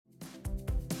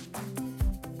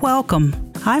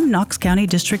Welcome. I'm Knox County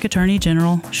District Attorney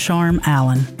General Sharm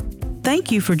Allen.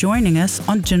 Thank you for joining us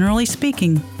on Generally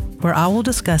Speaking, where I will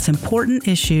discuss important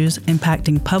issues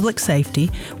impacting public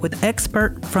safety with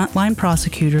expert frontline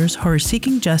prosecutors who are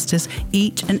seeking justice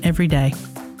each and every day.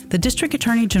 The District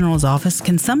Attorney General's office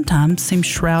can sometimes seem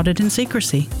shrouded in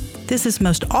secrecy. This is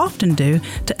most often due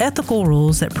to ethical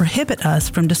rules that prohibit us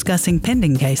from discussing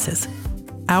pending cases.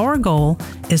 Our goal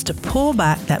is to pull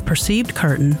back that perceived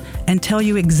curtain and tell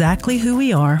you exactly who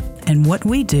we are and what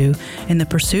we do in the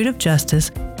pursuit of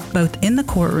justice, both in the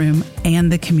courtroom and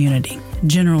the community.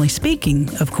 Generally speaking,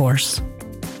 of course.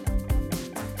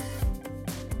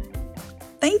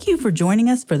 Thank you for joining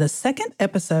us for the second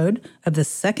episode of the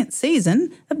second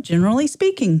season of Generally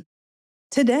Speaking.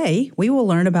 Today, we will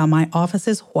learn about my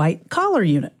office's White Collar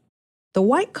Unit. The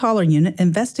White Collar Unit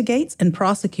investigates and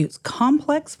prosecutes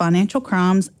complex financial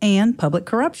crimes and public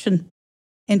corruption.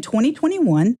 In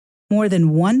 2021, more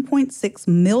than $1.6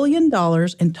 million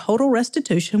in total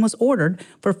restitution was ordered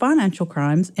for financial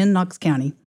crimes in Knox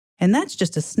County. And that's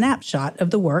just a snapshot of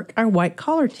the work our White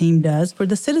Collar team does for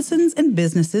the citizens and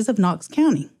businesses of Knox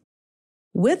County.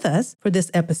 With us for this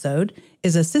episode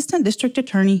is Assistant District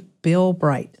Attorney Bill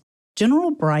Bright.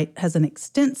 General Bright has an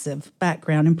extensive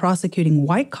background in prosecuting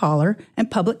white-collar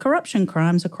and public corruption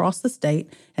crimes across the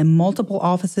state in multiple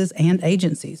offices and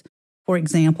agencies. For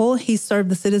example, he's served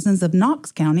the citizens of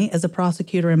Knox County as a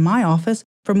prosecutor in my office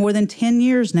for more than 10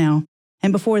 years now.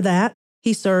 And before that,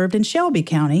 he served in Shelby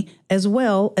County, as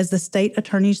well as the State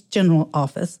Attorney General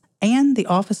Office and the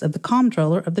Office of the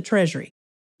Comptroller of the Treasury,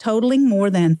 totaling more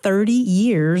than 30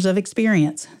 years of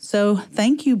experience. So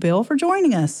thank you, Bill, for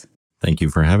joining us. Thank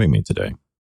you for having me today.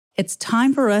 It's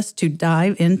time for us to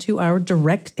dive into our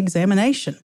direct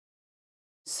examination.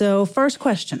 So first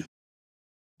question,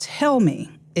 tell me,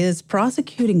 is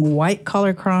prosecuting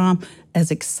white-collar crime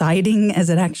as exciting as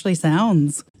it actually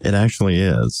sounds? It actually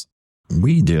is.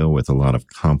 We deal with a lot of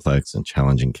complex and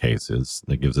challenging cases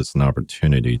that gives us an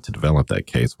opportunity to develop that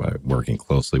case by working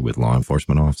closely with law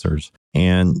enforcement officers.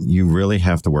 And you really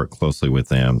have to work closely with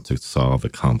them to solve a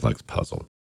complex puzzle.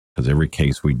 Because every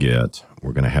case we get,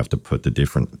 we're going to have to put the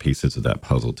different pieces of that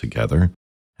puzzle together.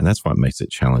 And that's what makes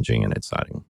it challenging and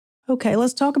exciting. Okay,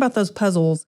 let's talk about those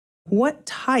puzzles. What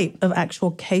type of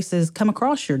actual cases come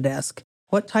across your desk?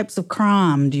 What types of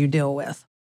crime do you deal with?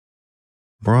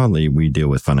 Broadly, we deal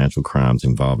with financial crimes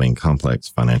involving complex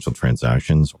financial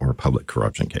transactions or public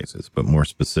corruption cases. But more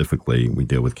specifically, we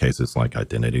deal with cases like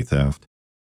identity theft,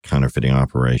 counterfeiting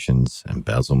operations,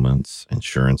 embezzlements,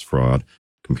 insurance fraud,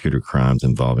 computer crimes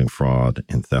involving fraud,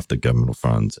 and theft of governmental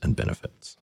funds and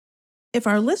benefits. If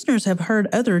our listeners have heard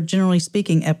other Generally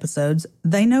Speaking episodes,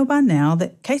 they know by now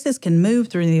that cases can move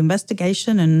through the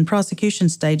investigation and prosecution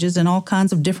stages in all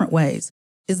kinds of different ways.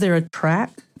 Is there a track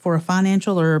for a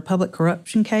financial or public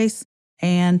corruption case?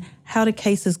 And how do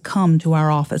cases come to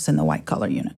our office in the White Collar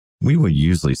Unit? We will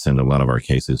usually send a lot of our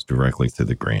cases directly to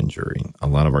the grand jury. A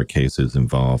lot of our cases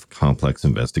involve complex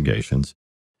investigations,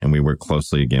 and we work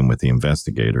closely again with the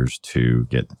investigators to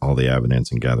get all the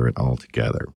evidence and gather it all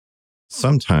together.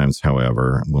 Sometimes,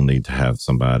 however, we'll need to have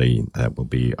somebody that will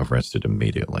be arrested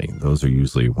immediately. Those are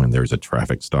usually when there's a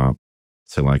traffic stop.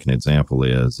 So like an example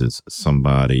is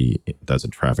somebody does a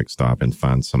traffic stop and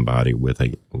finds somebody with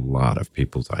a lot of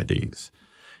people's IDs.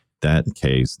 That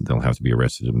case, they'll have to be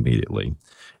arrested immediately.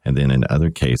 And then in other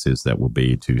cases, that will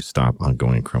be to stop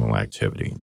ongoing criminal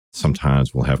activity.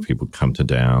 Sometimes we'll have people come to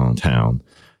downtown,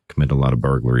 commit a lot of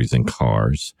burglaries in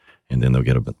cars, and then they'll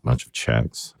get a bunch of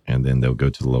checks, and then they'll go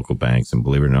to the local banks. And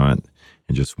believe it or not,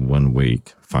 in just 1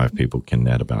 week, 5 people can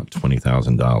net about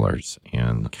 $20,000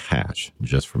 in cash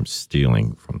just from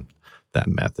stealing from that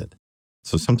method.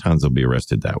 So sometimes they'll be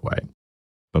arrested that way.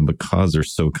 But because they're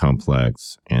so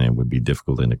complex and it would be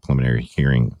difficult in a preliminary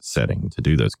hearing setting to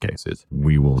do those cases,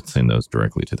 we will send those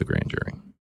directly to the grand jury.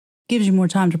 Gives you more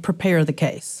time to prepare the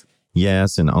case.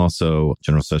 Yes, and also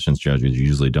General Sessions judges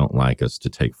usually don't like us to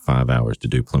take 5 hours to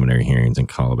do preliminary hearings and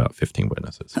call about 15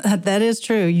 witnesses. That is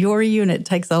true. Your unit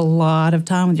takes a lot of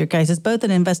time with your cases, both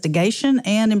in investigation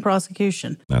and in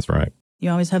prosecution. That's right.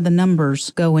 You always have the numbers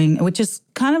going, which is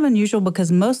kind of unusual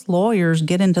because most lawyers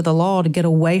get into the law to get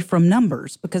away from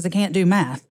numbers because they can't do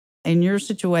math. In your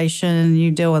situation,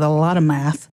 you deal with a lot of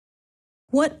math.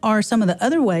 What are some of the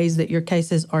other ways that your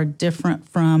cases are different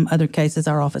from other cases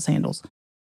our office handles?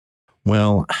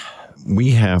 Well, we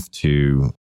have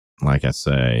to, like I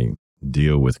say,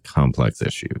 deal with complex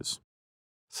issues.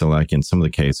 So like in some of the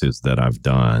cases that I've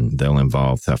done, they'll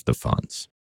involve theft of funds.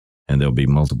 And there'll be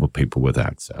multiple people with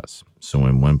access. So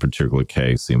in one particular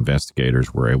case, the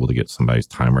investigators were able to get somebody's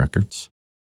time records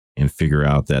and figure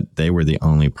out that they were the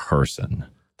only person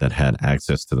that had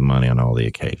access to the money on all the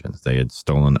occasions. They had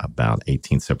stolen about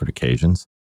 18 separate occasions.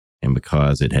 And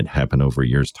because it had happened over a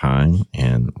year's time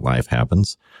and life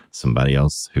happens, somebody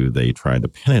else who they tried to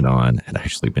pin it on had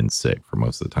actually been sick for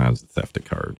most of the times the theft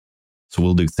occurred. So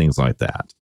we'll do things like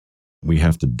that. We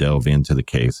have to delve into the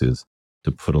cases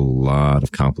to put a lot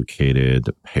of complicated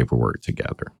paperwork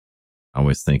together. I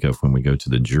always think of when we go to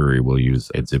the jury, we'll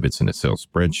use exhibits and Excel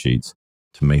spreadsheets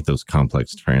to make those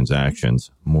complex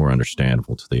transactions more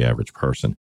understandable to the average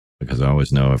person. Because I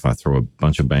always know if I throw a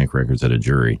bunch of bank records at a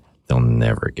jury, they'll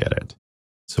never get it.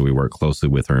 So we work closely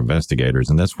with our investigators,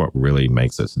 and that's what really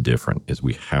makes us different is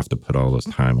we have to put all this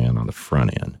time in on the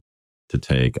front end to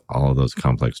take all those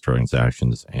complex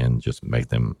transactions and just make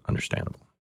them understandable.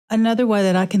 Another way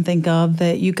that I can think of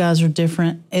that you guys are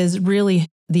different is really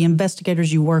the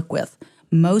investigators you work with.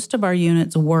 Most of our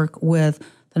units work with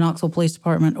the Knoxville Police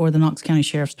Department or the Knox County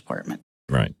Sheriff's Department.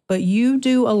 Right. But you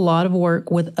do a lot of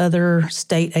work with other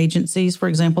state agencies, for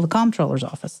example, the Comptroller's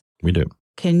Office. We do.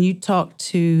 Can you talk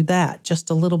to that just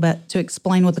a little bit to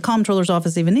explain what the Comptroller's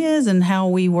Office even is and how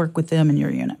we work with them in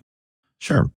your unit?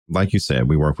 Sure. Like you said,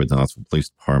 we work with the Knoxville Police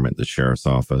Department, the Sheriff's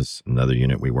Office. Another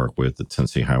unit we work with, the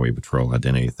Tennessee Highway Patrol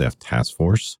Identity Theft Task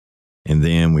Force. And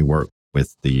then we work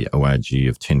with the OIG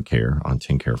of TennCare on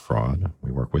TennCare fraud.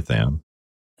 We work with them.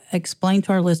 Explain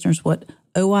to our listeners what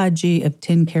OIG of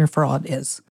TennCare fraud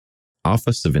is.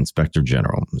 Office of Inspector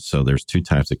General. So there's two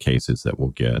types of cases that we'll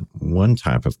get. One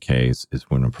type of case is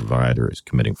when a provider is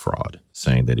committing fraud,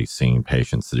 saying that he's seeing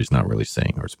patients that he's not really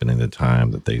seeing or spending the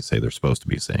time that they say they're supposed to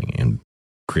be seeing and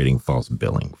creating false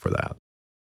billing for that.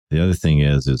 The other thing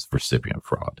is recipient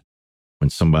fraud. When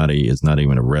somebody is not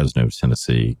even a resident of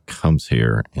Tennessee, comes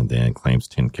here and then claims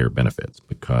TennCare benefits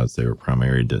because they were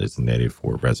primarily designated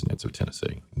for residents of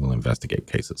Tennessee. We'll investigate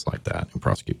cases like that and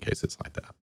prosecute cases like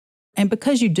that. And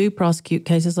because you do prosecute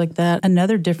cases like that,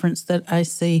 another difference that I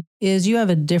see is you have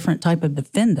a different type of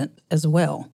defendant as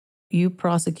well. You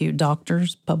prosecute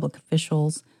doctors, public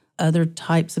officials, other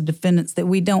types of defendants that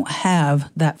we don't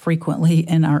have that frequently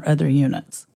in our other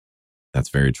units. That's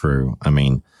very true. I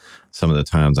mean, some of the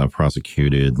times I've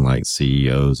prosecuted like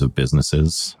CEOs of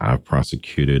businesses. I've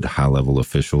prosecuted high-level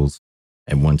officials.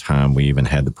 At one time, we even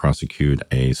had to prosecute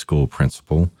a school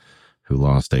principal who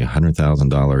lost a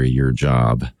 $100,000 a year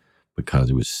job because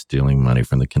he was stealing money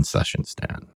from the concession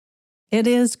stand. It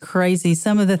is crazy.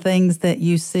 Some of the things that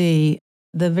you see,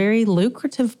 the very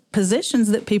lucrative positions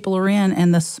that people are in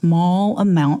and the small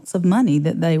amounts of money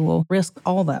that they will risk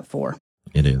all that for.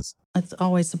 It is. It's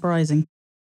always surprising.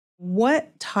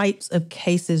 What types of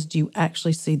cases do you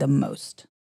actually see the most?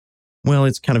 Well,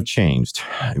 it's kind of changed.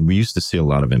 We used to see a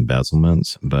lot of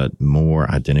embezzlements, but more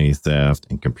identity theft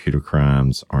and computer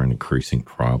crimes are an increasing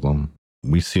problem.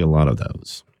 We see a lot of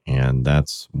those. And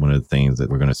that's one of the things that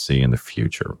we're going to see in the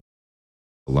future.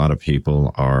 A lot of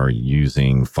people are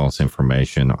using false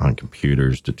information on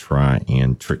computers to try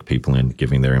and trick people into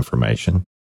giving their information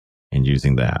and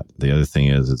using that. The other thing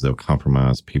is they'll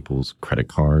compromise people's credit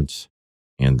cards,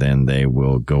 and then they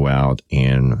will go out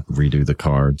and redo the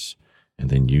cards and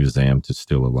then use them to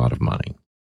steal a lot of money.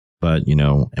 But,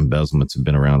 embezzlements have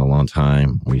been around a long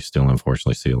time. We still,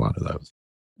 unfortunately, see a lot of those.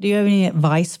 Do you have any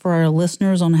advice for our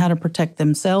listeners on how to protect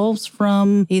themselves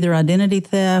from either identity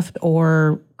theft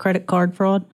or credit card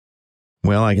fraud?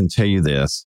 Well, I can tell you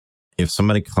this. If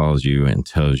somebody calls you and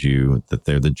tells you that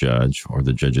they're the judge or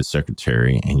the judge's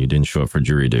secretary and you didn't show up for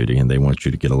jury duty and they want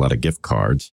you to get a lot of gift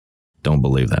cards, don't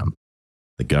believe them.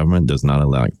 The government does not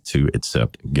allow you to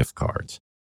accept gift cards.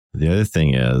 The other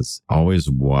thing is always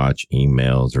watch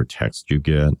emails or texts you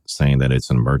get saying that it's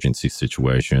an emergency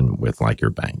situation with like your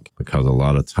bank, because a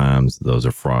lot of times those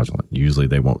are fraudulent. Usually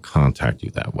they won't contact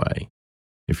you that way.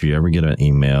 If you ever get an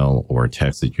email or a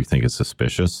text that you think is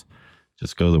suspicious,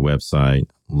 just go to the website,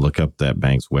 look up that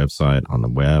bank's website on the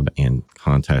web and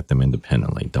contact them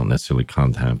independently. Don't necessarily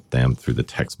contact them through the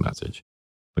text message,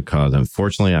 because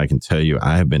unfortunately I can tell you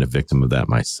I have been a victim of that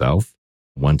myself.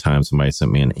 One time somebody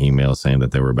sent me an email saying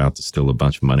that they were about to steal a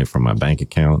bunch of money from my bank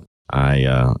account.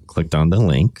 I clicked on the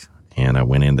link and I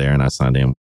went in there and I signed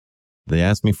in. They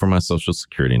asked me for my social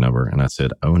security number and I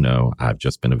said, oh no, I've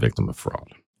just been a victim of fraud.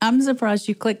 I'm surprised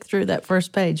you clicked through that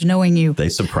first page knowing you. They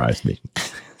surprised me.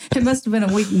 It must have been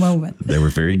a weak moment. They were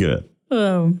very good.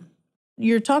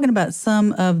 You're talking about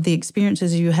some of the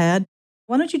experiences you had.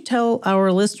 Why don't you tell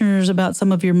our listeners about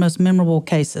some of your most memorable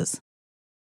cases?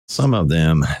 Some of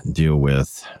them deal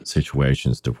with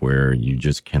situations to where you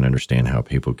just can't understand how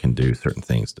people can do certain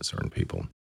things to certain people.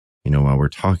 While we're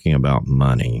talking about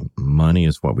money, money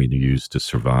is what we use to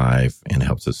survive and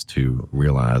helps us to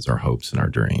realize our hopes and our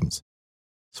dreams.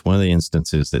 So one of the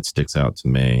instances that sticks out to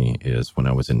me is when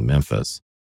I was in Memphis.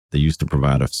 They used to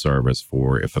provide a service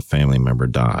for if a family member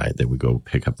died, they would go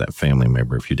pick up that family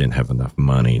member if you didn't have enough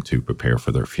money to prepare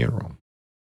for their funeral.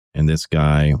 And this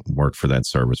guy worked for that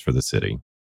service for the city.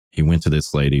 He went to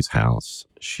this lady's house.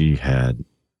 She had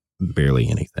barely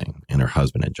anything, and her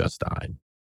husband had just died.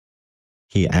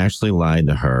 He actually lied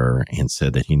to her and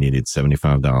said that he needed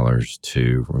 $75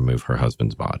 to remove her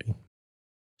husband's body.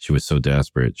 She was so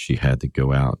desperate, she had to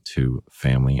go out to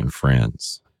family and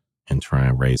friends and try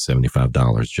and raise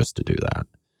 $75 just to do that.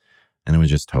 And it was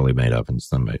just totally made up and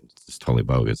just totally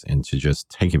bogus. And to just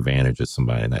take advantage of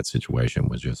somebody in that situation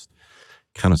was just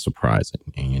kind of surprising.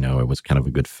 And, it was kind of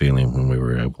a good feeling when we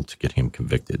were able to get him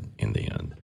convicted in the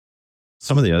end.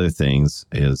 Some of the other things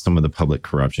is some of the public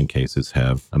corruption cases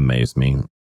have amazed me.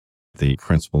 The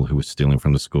principal who was stealing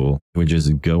from the school would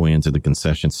just go into the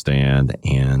concession stand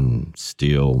and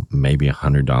steal maybe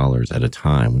 $100 at a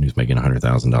time when he was making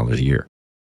 $100,000 a year.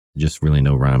 Just really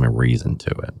no rhyme or reason to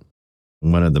it.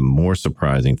 One of the more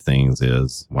surprising things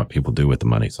is what people do with the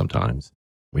money sometimes.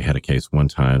 We had a case one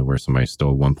time where somebody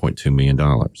stole $1.2 million.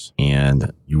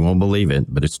 And you won't believe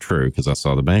it, but it's true because I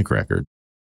saw the bank record.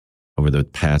 Over the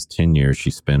past 10 years,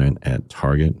 she spent it at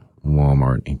Target,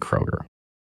 Walmart, and Kroger.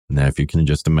 Now, if you can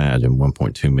just imagine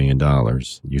 $1.2 million,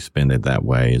 you spend it that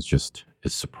way,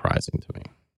 it's surprising to me.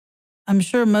 I'm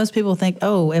sure most people think,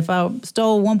 oh, if I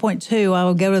stole 1.2, I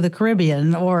would go to the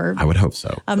Caribbean, or I would hope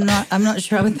so. I'm not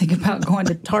sure I would think about going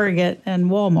to Target and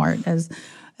Walmart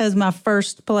as my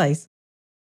first place.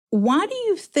 Why do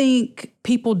you think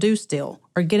people do steal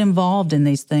or get involved in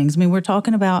these things? I mean, we're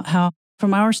talking about how,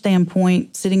 from our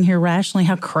standpoint, sitting here rationally,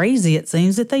 how crazy it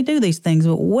seems that they do these things.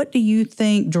 But what do you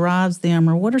think drives them,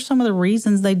 or what are some of the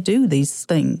reasons they do these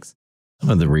things? Some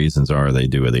of the reasons they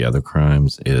do the other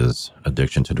crimes is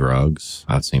addiction to drugs.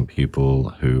 I've seen people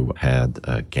who had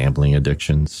gambling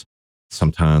addictions.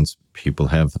 Sometimes people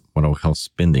have what I call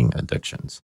spending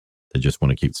addictions. They just want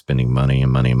to keep spending money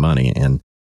and money and money. And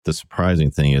the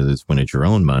surprising thing is when it's your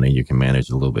own money, you can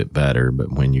manage it a little bit better.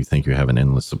 But when you think you have an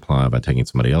endless supply by taking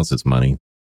somebody else's money,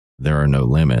 there are no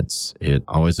limits. It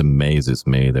always amazes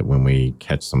me that when we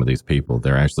catch some of these people,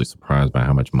 they're actually surprised by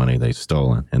how much money they've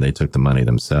stolen, and they took the money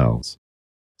themselves.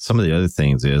 Some of the other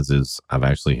things is I've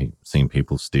actually seen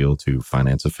people steal to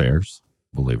finance affairs,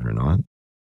 believe it or not.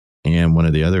 And one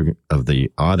of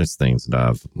the oddest things that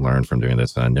I've learned from doing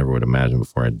this, and I never would imagine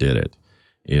before I did it,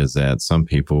 is that some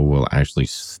people will actually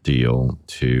steal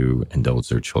to indulge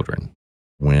their children.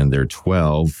 When they're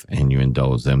 12 and you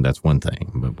indulge them, that's one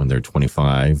thing. But when they're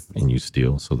 25 and you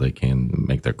steal so they can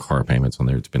make their car payments on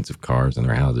their expensive cars and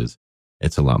their houses,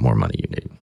 it's a lot more money you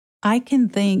need. I can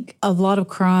think of a lot of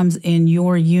crimes in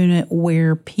your unit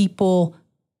where people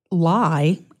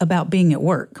lie about being at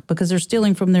work because they're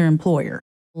stealing from their employer.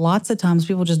 Lots of times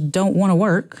people just don't want to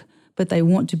work, but they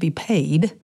want to be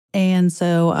paid. And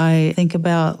so I think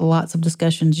about lots of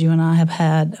discussions you and I have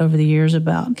had over the years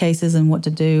about cases and what to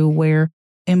do where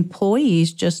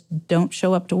employees just don't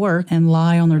show up to work and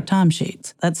lie on their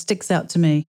timesheets. That sticks out to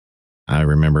me. I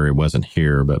remember it wasn't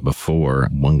here, but before,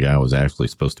 one guy was actually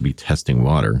supposed to be testing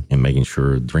water and making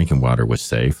sure drinking water was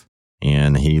safe.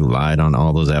 And he lied on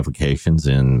all those applications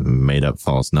and made up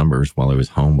false numbers while he was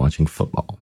home watching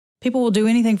football. People will do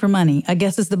anything for money, I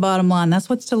guess is the bottom line. That's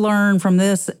what's to learn from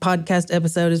this podcast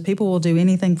episode is people will do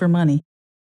anything for money.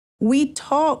 We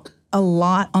talk a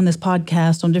lot on this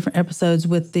podcast on different episodes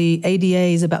with the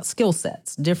ADAs about skill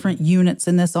sets. Different units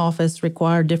in this office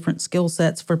require different skill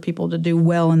sets for people to do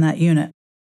well in that unit.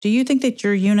 Do you think that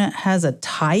your unit has a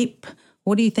type?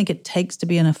 What do you think it takes to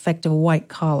be an effective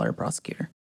white-collar prosecutor?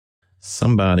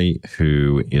 Somebody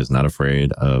who is not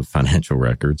afraid of financial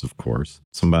records, of course.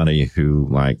 Somebody who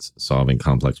likes solving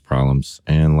complex problems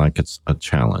and like it's a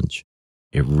challenge.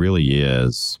 It really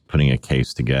is putting a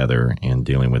case together and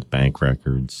dealing with bank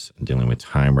records, dealing with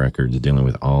time records, dealing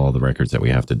with all the records that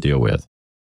we have to deal with.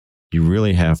 You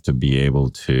really have to be able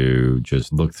to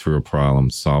just look through a problem,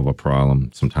 solve a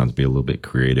problem, sometimes be a little bit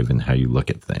creative in how you look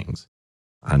at things.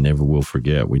 I never will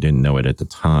forget, we didn't know it at the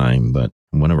time, but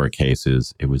in one of our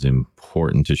cases, it was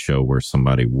important to show where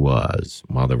somebody was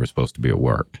while they were supposed to be at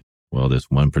work. Well, this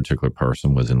one particular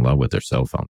person was in love with their cell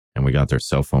phone, and we got their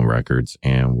cell phone records,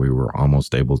 and we were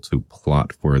almost able to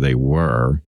plot where they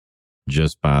were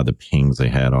just by the pings they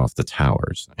had off the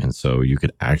towers. And so you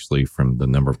could actually, from the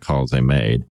number of calls they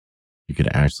made, you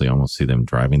could actually almost see them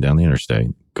driving down the interstate,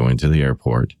 going to the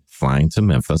airport, flying to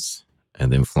Memphis,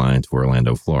 and then flying to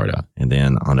Orlando, Florida. And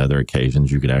then on other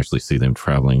occasions, you could actually see them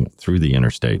traveling through the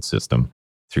interstate system,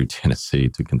 through Tennessee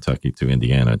to Kentucky to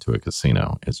Indiana to a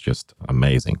casino. It's just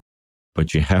amazing.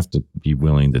 But you have to be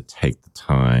willing to take the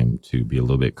time to be a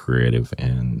little bit creative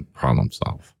and problem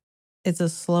solve. It's a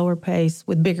slower pace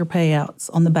with bigger payouts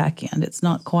on the back end. It's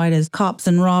not quite as cops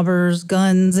and robbers,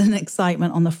 guns and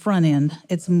excitement on the front end.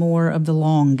 It's more of the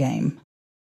long game.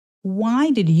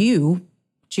 Why did you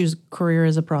choose a career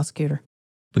as a prosecutor?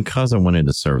 Because I wanted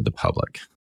to serve the public.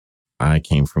 I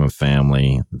came from a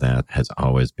family that has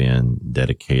always been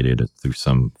dedicated through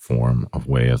some form of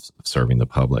way of serving the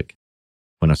public.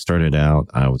 When I started out,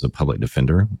 I was a public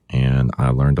defender, and I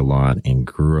learned a lot and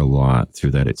grew a lot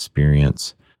through that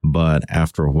experience. But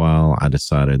after a while, I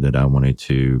decided that I wanted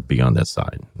to be on that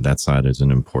side. That side is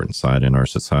an important side in our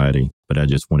society, but I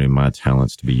just wanted my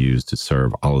talents to be used to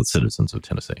serve all the citizens of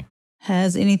Tennessee.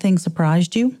 Has anything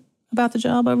surprised you about the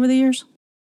job over the years?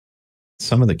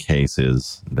 Some of the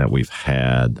cases that we've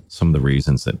had, some of the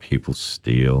reasons that people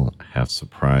steal have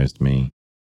surprised me.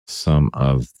 Some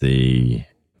of the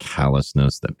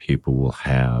callousness that people will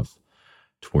have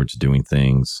towards doing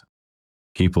things.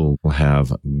 People will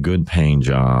have good paying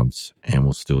jobs and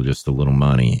will steal just a little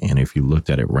money. And if you looked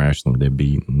at it rationally, there'd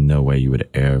be no way you would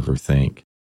ever think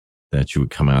that you would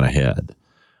come out ahead.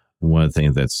 One of the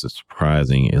things that's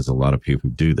surprising is a lot of people who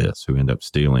do this, who end up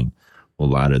stealing, will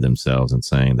lie to themselves and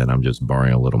saying that I'm just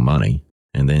borrowing a little money.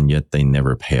 And then yet they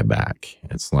never pay it back.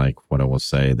 It's like what I will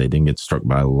say, they didn't get struck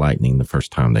by lightning the first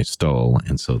time they stole.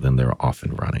 And so then they're off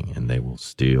and running, and they will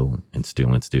steal and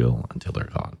steal and steal until they're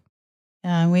caught.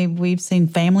 We've seen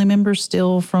family members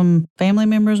steal from family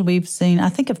members. We've seen, I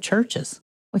think of churches.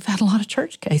 We've had a lot of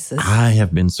church cases. I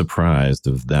have been surprised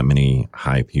of that many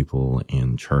high people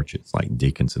in churches, like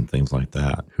deacons and things like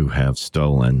that, who have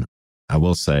stolen. I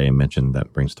will say, mention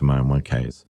that brings to mind one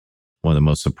case. One of the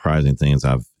most surprising things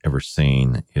I've ever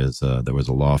seen is there was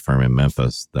a law firm in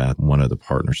Memphis that one of the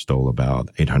partners stole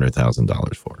about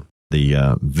 $800,000 for.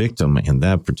 The victim in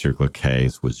that particular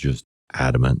case was just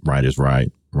adamant, right is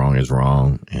right, wrong is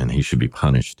wrong, and he should be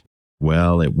punished.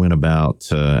 Well, it went about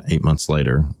 8 months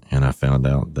later, and I found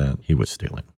out that he was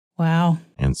stealing. Wow.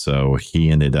 And so he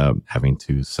ended up having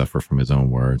to suffer from his own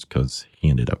words because he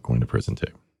ended up going to prison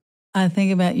too. I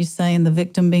think about you saying the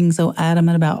victim being so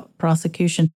adamant about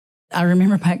prosecution. I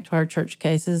remember back to our church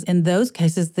cases. In those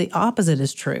cases, the opposite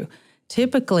is true.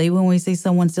 Typically, when we see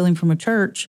someone stealing from a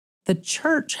church, the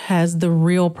church has the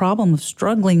real problem of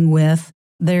struggling with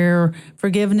their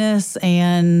forgiveness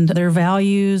and their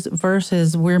values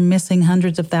versus we're missing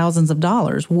hundreds of thousands of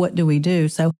dollars. What do we do?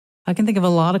 So I can think of a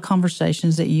lot of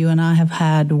conversations that you and I have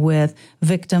had with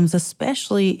victims,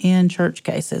 especially in church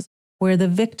cases, where the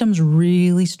victims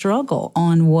really struggle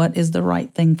on what is the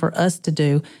right thing for us to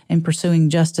do in pursuing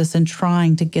justice and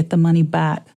trying to get the money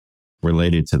back.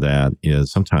 Related to that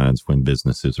is sometimes when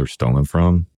businesses are stolen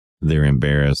from, they're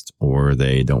embarrassed or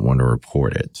they don't want to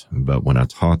report it. But when I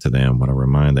talk to them, what I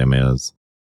remind them is,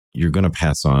 you're going to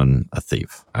pass on a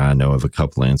thief. I know of a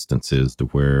couple of instances to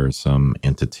where some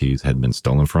entities had been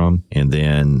stolen from, and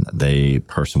then the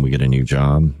person would get a new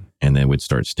job and they would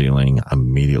start stealing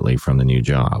immediately from the new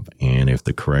job. And if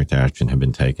the correct action had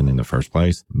been taken in the first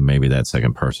place, maybe that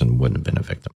second person wouldn't have been a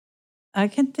victim. I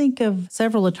can think of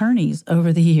several attorneys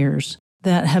over the years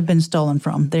that have been stolen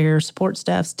from, their support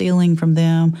staff stealing from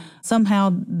them.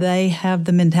 Somehow they have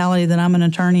the mentality that I'm an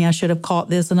attorney, I should have caught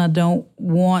this, and I don't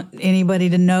want anybody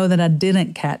to know that I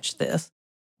didn't catch this.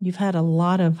 You've had a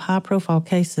lot of high-profile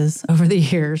cases over the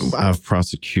years. I've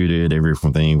prosecuted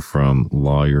everything from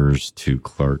lawyers to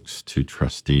clerks to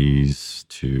trustees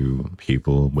to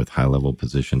people with high-level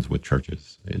positions with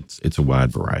churches. It's a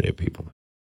wide variety of people.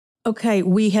 Okay,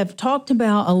 we have talked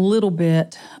about a little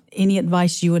bit any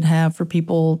advice you would have for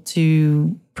people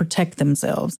to protect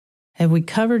themselves. Have we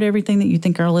covered everything that you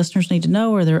think our listeners need to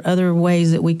know? Or are there other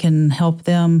ways that we can help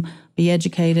them be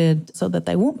educated so that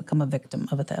they won't become a victim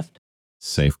of a theft?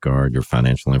 Safeguard your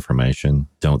financial information.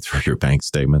 Don't throw your bank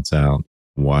statements out.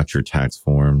 Watch your tax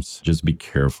forms. Just be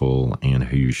careful in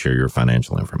who you share your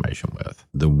financial information with.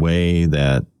 The way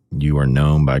that you are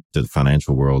known by the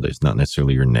financial world is not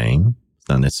necessarily your name. It's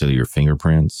not necessarily your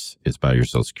fingerprints. It's by your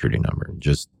social security number.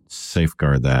 Just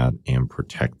safeguard that and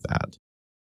protect that.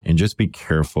 And just be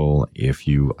careful if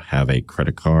you have a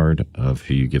credit card of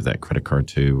who you give that credit card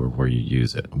to or where you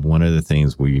use it. One of the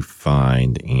things we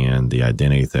find in the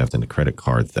identity theft and the credit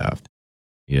card theft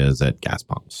is at gas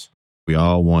pumps. We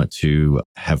all want to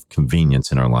have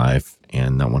convenience in our life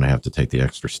and not want to have to take the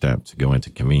extra step to go into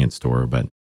a convenience store. But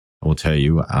I will tell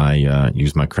you, I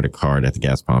used my credit card at the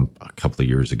gas pump a couple of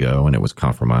years ago and it was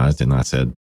compromised. And I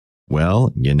said,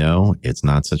 well, it's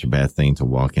not such a bad thing to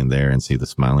walk in there and see the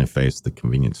smiling face of the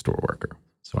convenience store worker.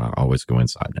 So I always go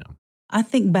inside now. I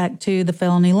think back to the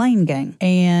Felony Lane gang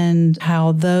and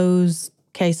how those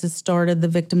cases started, the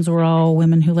victims were all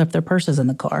women who left their purses in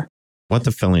the car. What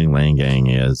the felony lane gang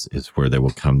is where they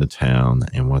will come to town,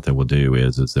 and what they will do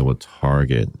is they will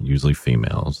target usually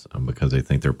females because they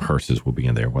think their purses will be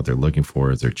in there. What they're looking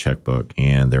for is their checkbook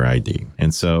and their ID.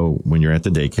 And so when you're at the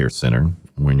daycare center,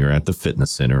 when you're at the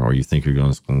fitness center, or you think you're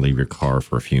going to leave your car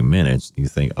for a few minutes, you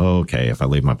think, oh, okay, if I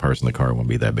leave my purse in the car, it won't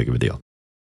be that big of a deal.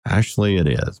 Actually, it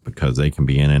is, because they can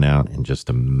be in and out in just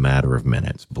a matter of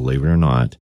minutes. Believe it or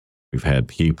not, we've had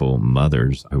people,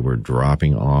 mothers, who were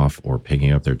dropping off or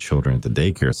picking up their children at the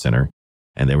daycare center,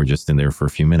 and they were just in there for a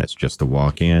few minutes just to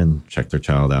walk in, check their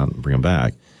child out, and bring them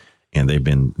back. And they've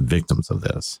been victims of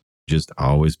this. Just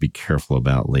always be careful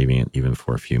about leaving it even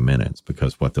for a few minutes,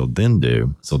 because what they'll then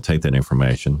do is they'll take that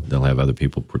information. They'll have other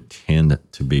people pretend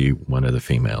to be one of the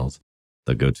females.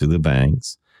 They'll go to the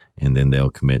banks, and then they'll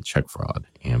commit check fraud.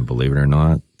 And believe it or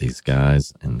not, these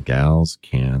guys and gals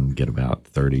can get about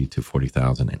 $30,000 to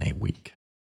 $40,000 in a week.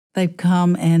 They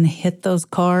come and hit those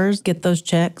cars, get those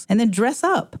checks, and then dress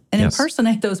up and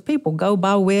impersonate those people. Go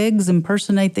buy wigs,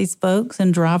 impersonate these folks,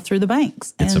 and drive through the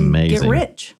banks. It's and amazing. Get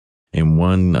rich. In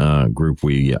one group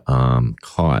we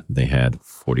caught, they had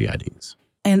 40 IDs.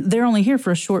 And they're only here for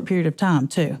a short period of time,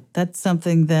 too. That's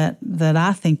something that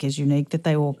I think is unique, that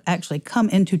they will actually come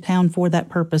into town for that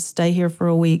purpose, stay here for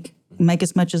a week, make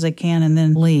as much as they can, and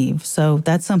then leave. So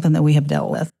that's something that we have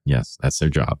dealt with. Yes, that's their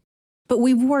job. But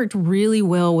we've worked really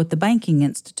well with the banking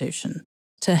institution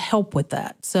to help with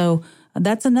that. So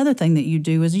that's another thing that you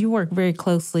do, is you work very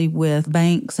closely with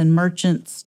banks and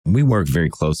merchants. We work very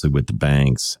closely with the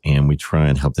banks, and we try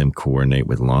and help them coordinate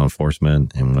with law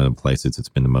enforcement. And one of the places it's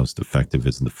been the most effective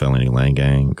is the felony lane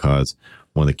gang, because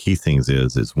one of the key things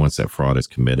is once that fraud is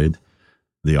committed,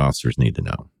 the officers need to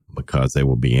know, because they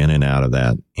will be in and out of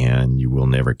that, and you will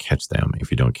never catch them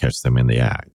if you don't catch them in the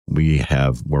act. We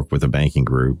have worked with a banking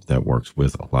group that works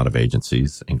with a lot of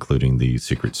agencies, including the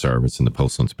Secret Service and the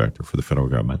Postal Inspector for the federal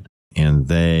government, and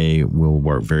they will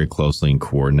work very closely and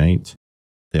coordinate.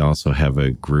 They also have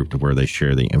a group where they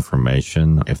share the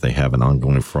information if they have an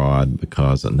ongoing fraud,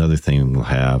 because another thing we'll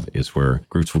have is where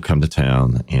groups will come to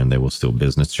town and they will steal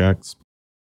business checks.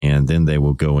 And then they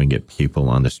will go and get people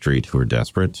on the street who are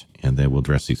desperate, and they will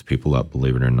dress these people up,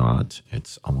 believe it or not.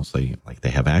 It's almost like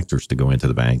they have actors to go into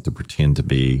the bank to pretend to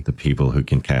be the people who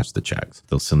can cash the checks.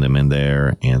 They'll send them in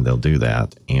there, and they'll do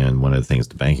that. And one of the things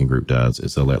the banking group does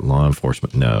is they'll let law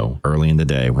enforcement know early in the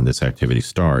day when this activity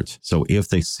starts. So if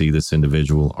they see this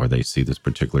individual or they see this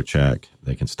particular check,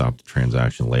 they can stop the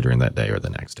transaction later in that day or the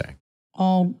next day.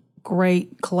 All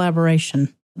great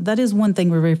collaboration. That is one thing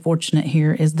we're very fortunate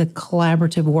here, is the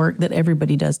collaborative work that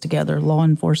everybody does together. Law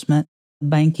enforcement,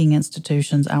 banking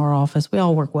institutions, our office, we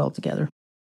all work well together.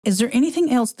 Is there anything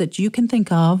else that you can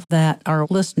think of that our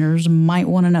listeners might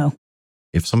want to know?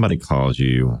 If somebody calls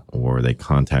you or they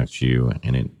contact you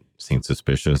and it seems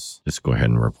suspicious, just go ahead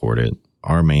and report it.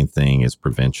 Our main thing is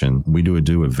prevention. We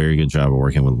do a very good job of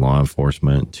working with law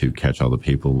enforcement to catch all the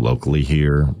people locally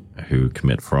here who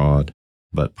commit fraud.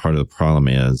 But part of the problem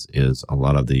is a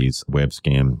lot of these web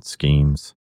scam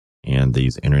schemes and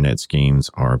these internet schemes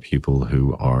are people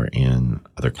who are in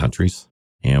other countries.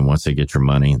 And once they get your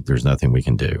money, there's nothing we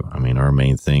can do. I mean, our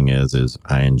main thing is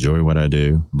I enjoy what I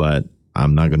do, but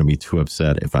I'm not going to be too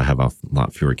upset if I have a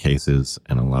lot fewer cases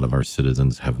and a lot of our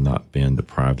citizens have not been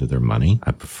deprived of their money.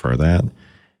 I prefer that.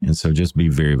 And so just be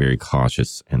very, very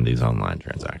cautious in these online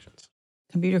transactions.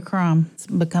 Computer crime is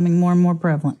becoming more and more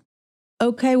prevalent.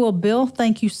 Okay, well, Bill,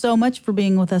 thank you so much for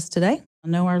being with us today. I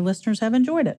know our listeners have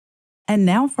enjoyed it. And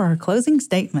now for our closing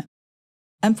statement.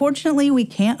 Unfortunately, we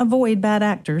can't avoid bad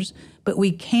actors, but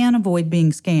we can avoid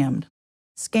being scammed.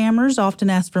 Scammers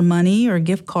often ask for money or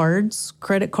gift cards,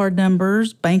 credit card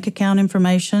numbers, bank account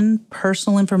information,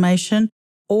 personal information,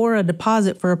 or a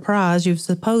deposit for a prize you've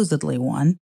supposedly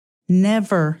won.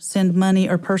 Never send money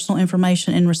or personal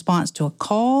information in response to a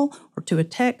call or to a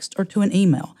text or to an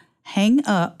email. Hang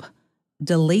up,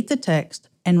 delete the text,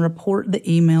 and report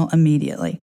the email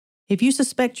immediately. If you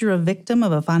suspect you're a victim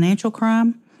of a financial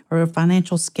crime or a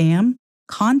financial scam,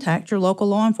 contact your local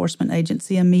law enforcement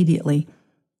agency immediately.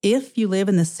 If you live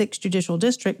in the 6th Judicial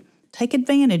District, take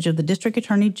advantage of the District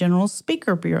Attorney General's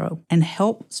Speaker Bureau and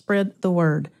help spread the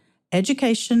word.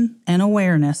 Education and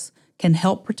awareness can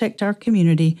help protect our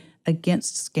community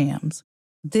against scams.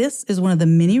 This is one of the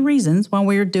many reasons why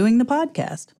we are doing the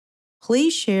podcast.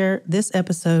 Please share this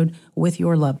episode with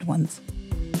your loved ones.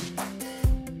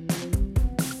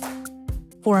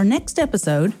 For our next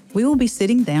episode, we will be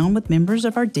sitting down with members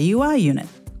of our DUI unit,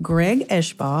 Greg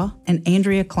Eschbaugh and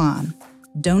Andrea Klein.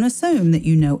 Don't assume that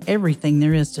you know everything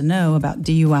there is to know about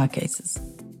DUI cases.